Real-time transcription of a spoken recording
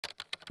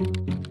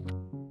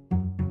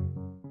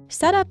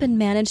Set up and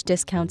manage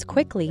discounts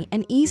quickly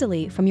and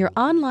easily from your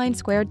online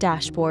Square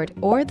dashboard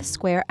or the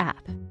Square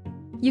app.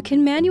 You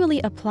can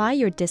manually apply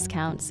your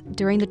discounts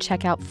during the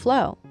checkout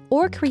flow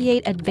or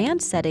create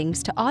advanced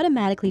settings to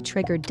automatically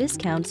trigger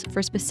discounts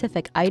for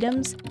specific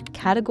items,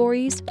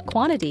 categories,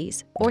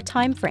 quantities, or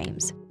time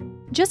frames.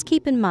 Just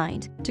keep in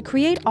mind, to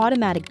create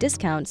automatic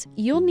discounts,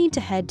 you'll need to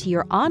head to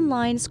your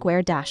online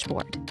Square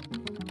dashboard.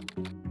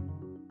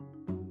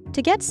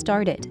 To get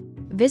started,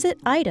 visit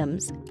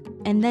Items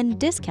and then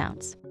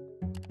Discounts.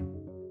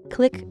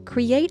 Click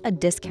Create a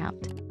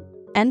Discount.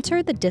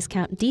 Enter the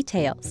discount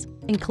details,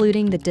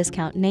 including the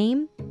discount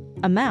name,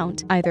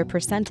 amount, either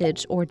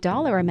percentage or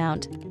dollar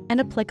amount,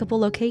 and applicable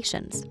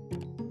locations.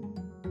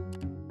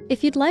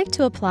 If you'd like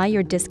to apply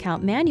your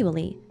discount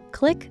manually,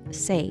 click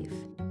Save.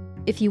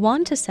 If you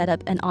want to set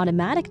up an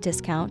automatic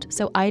discount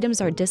so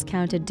items are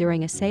discounted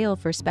during a sale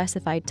for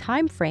specified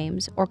time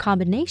frames or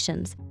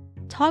combinations,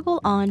 toggle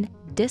on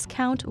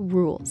Discount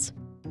Rules.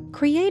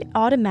 Create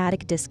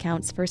automatic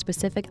discounts for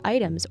specific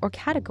items or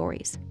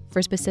categories,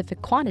 for specific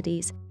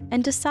quantities,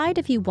 and decide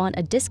if you want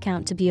a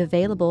discount to be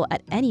available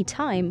at any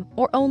time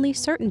or only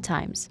certain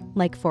times,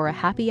 like for a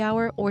happy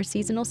hour or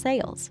seasonal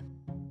sales.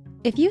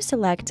 If you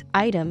select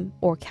Item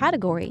or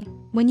Category,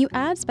 when you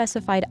add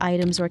specified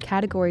items or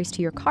categories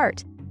to your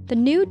cart, the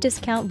new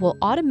discount will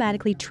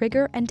automatically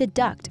trigger and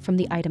deduct from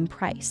the item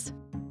price.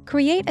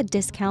 Create a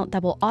discount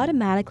that will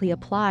automatically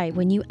apply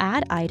when you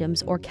add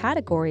items or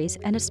categories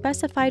and a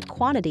specified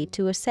quantity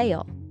to a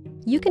sale.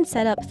 You can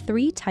set up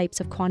 3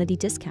 types of quantity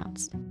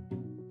discounts.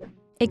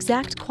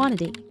 Exact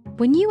quantity.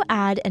 When you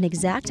add an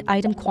exact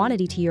item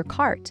quantity to your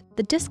cart,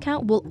 the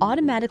discount will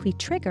automatically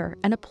trigger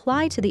and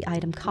apply to the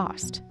item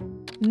cost.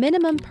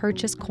 Minimum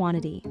purchase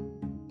quantity.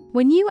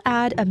 When you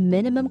add a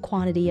minimum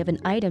quantity of an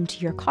item to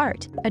your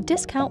cart, a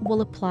discount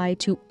will apply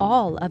to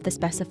all of the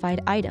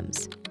specified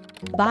items.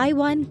 Buy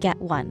one, get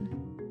one.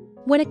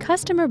 When a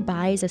customer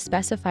buys a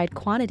specified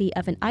quantity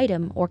of an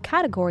item or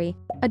category,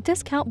 a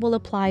discount will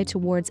apply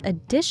towards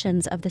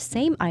additions of the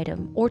same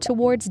item or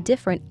towards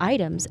different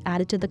items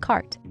added to the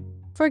cart.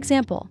 For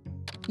example,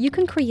 you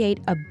can create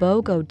a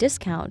BOGO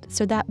discount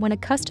so that when a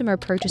customer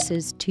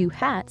purchases 2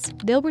 hats,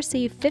 they'll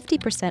receive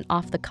 50%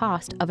 off the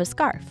cost of a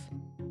scarf.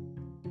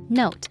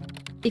 Note: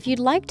 if you'd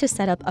like to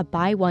set up a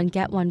buy one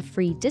get one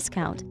free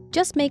discount,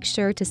 just make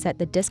sure to set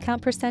the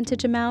discount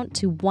percentage amount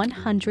to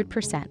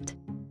 100%.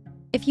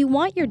 If you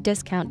want your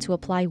discount to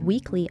apply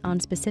weekly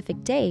on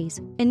specific days,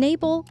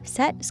 enable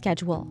Set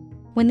Schedule.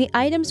 When the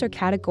items or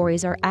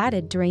categories are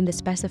added during the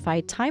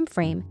specified time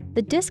frame,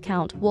 the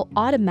discount will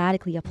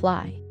automatically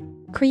apply.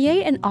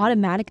 Create an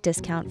automatic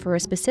discount for a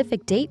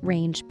specific date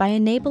range by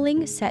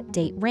enabling Set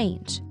Date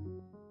Range.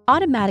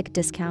 Automatic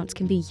discounts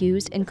can be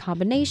used in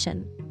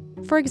combination.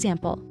 For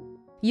example,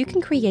 you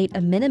can create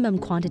a minimum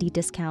quantity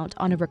discount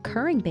on a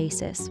recurring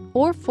basis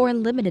or for a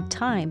limited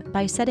time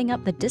by setting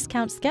up the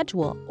discount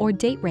schedule or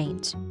date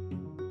range.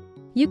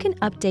 You can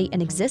update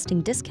an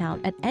existing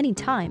discount at any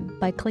time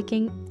by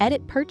clicking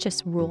Edit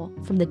Purchase Rule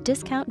from the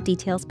Discount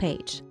Details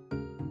page.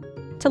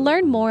 To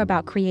learn more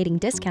about creating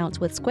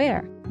discounts with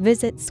Square,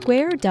 visit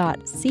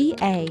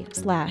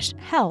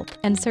square.ca/help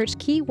and search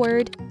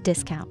keyword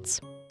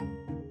discounts.